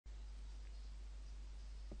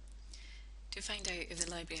To find out if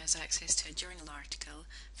the library has access to a journal article,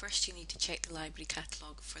 first you need to check the library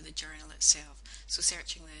catalogue for the journal itself, so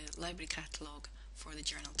searching the library catalogue for the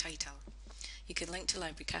journal title. You can link to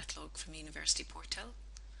library catalogue from University Portal,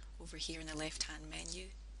 over here in the left hand menu.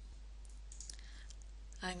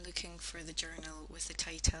 I'm looking for the journal with the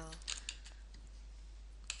title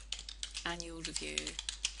Annual Review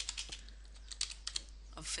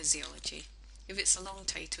of Physiology. If it's a long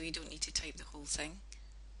title, you don't need to type the whole thing.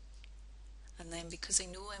 And then because I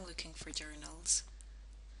know I'm looking for journals,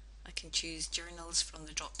 I can choose journals from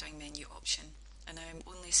the drop down menu option, and I'm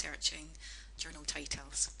only searching journal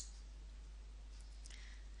titles.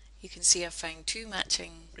 You can see I've found two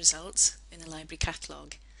matching results in the library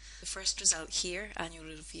catalogue. The first result here, Annual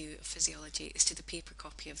Review of Physiology, is to the paper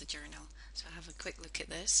copy of the journal. So I'll have a quick look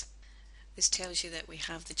at this. This tells you that we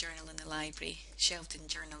have the journal in the library shelved in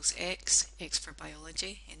Journals X for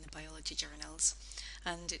Biology, in the biology journals,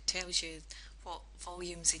 and it tells you what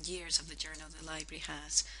volumes and years of the journal the library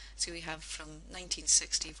has. So we have from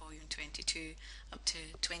 1960 volume 22 up to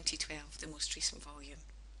 2012, the most recent volume.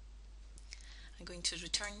 I'm going to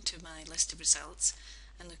return to my list of results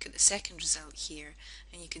and look at the second result here,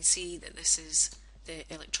 and you can see that this is the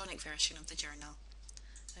electronic version of the journal.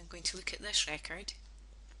 I'm going to look at this record,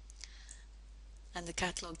 and the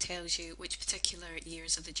catalogue tells you which particular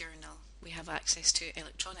years of the journal we have access to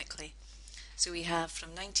electronically. So we have from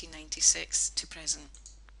 1996 to present.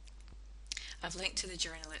 I've linked to the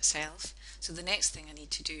journal itself, so the next thing I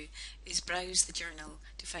need to do is browse the journal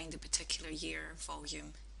to find the particular year,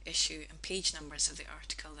 volume, issue and page numbers of the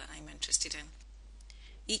article that I'm interested in.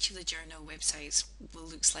 Each of the journal websites will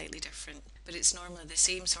look slightly different, but it's normally the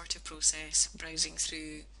same sort of process, browsing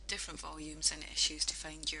through different volumes and issues to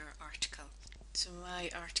find your article. So my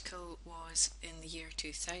article was in the year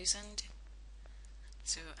 2000.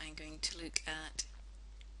 So I'm going to look at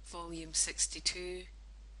volume 62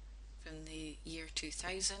 from the year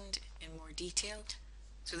 2000 in more detail.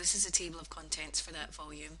 So this is a table of contents for that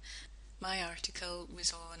volume. My article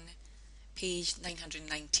was on page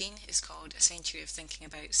 919. It's called A Century of Thinking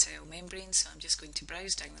About Cell Membranes. So I'm just going to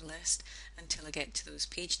browse down the list until I get to those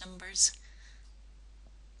page numbers.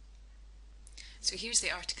 So here's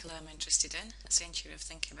the article I'm interested in, A Century of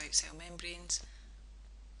Thinking About Cell Membranes.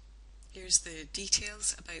 Here's the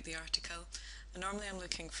details about the article, and normally I'm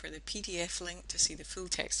looking for the PDF link to see the full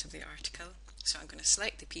text of the article, so I'm going to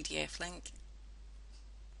select the PDF link.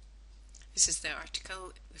 This is the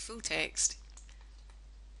article, the full text,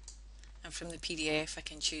 and from the PDF I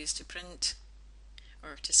can choose to print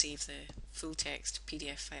or to save the full text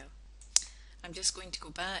PDF file. I'm just going to go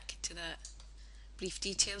back to that brief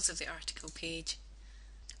details of the article page.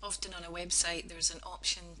 Often on a website there's an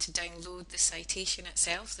option to download the citation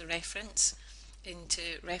itself, the reference, into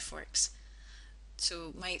RefWorks. So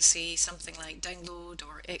it might say something like download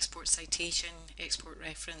or export citation, export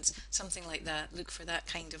reference, something like that. Look for that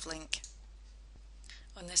kind of link.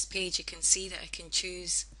 On this page you can see that I can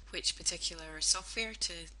choose which particular software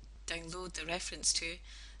to download the reference to.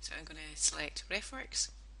 So I'm going to select RefWorks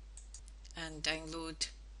and download.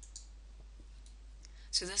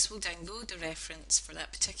 So this will download the reference for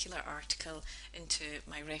that particular article into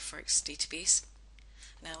my RefWorks database.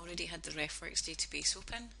 And I already had the RefWorks database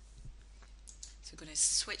open. So I'm going to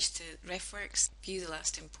switch to RefWorks, view the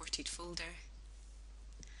last imported folder,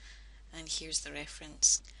 and here's the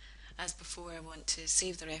reference. As before, I want to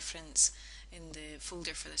save the reference in the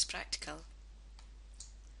folder for this practical.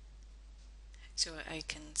 So I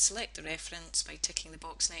can select the reference by ticking the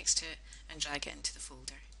box next to it and drag it into the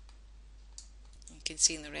folder. You can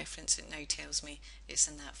see in the reference it now tells me it's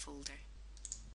in that folder.